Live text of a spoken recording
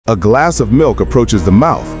A glass of milk approaches the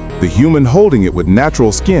mouth, the human holding it with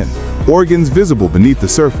natural skin, organs visible beneath the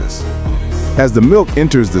surface. As the milk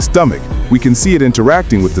enters the stomach, we can see it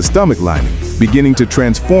interacting with the stomach lining, beginning to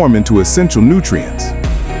transform into essential nutrients.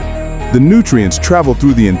 The nutrients travel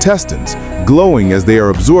through the intestines, glowing as they are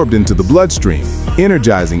absorbed into the bloodstream,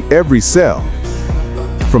 energizing every cell.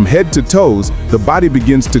 From head to toes, the body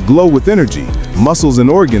begins to glow with energy, muscles and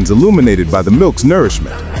organs illuminated by the milk's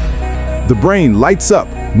nourishment. The brain lights up,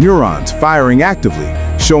 neurons firing actively,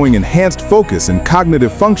 showing enhanced focus and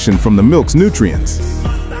cognitive function from the milk's nutrients.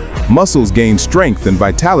 Muscles gain strength and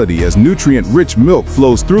vitality as nutrient-rich milk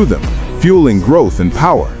flows through them, fueling growth and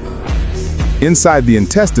power. Inside the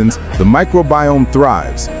intestines, the microbiome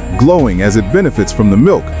thrives, glowing as it benefits from the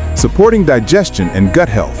milk, supporting digestion and gut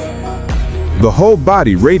health. The whole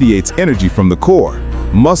body radiates energy from the core,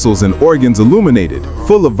 muscles and organs illuminated,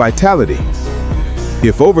 full of vitality.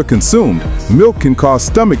 If overconsumed, milk can cause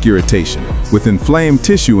stomach irritation, with inflamed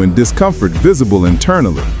tissue and discomfort visible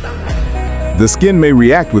internally. The skin may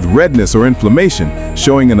react with redness or inflammation,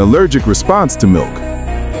 showing an allergic response to milk.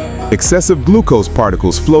 Excessive glucose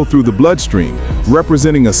particles flow through the bloodstream,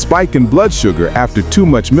 representing a spike in blood sugar after too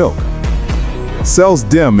much milk. Cells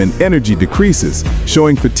dim and energy decreases,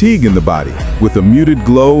 showing fatigue in the body, with a muted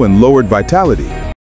glow and lowered vitality.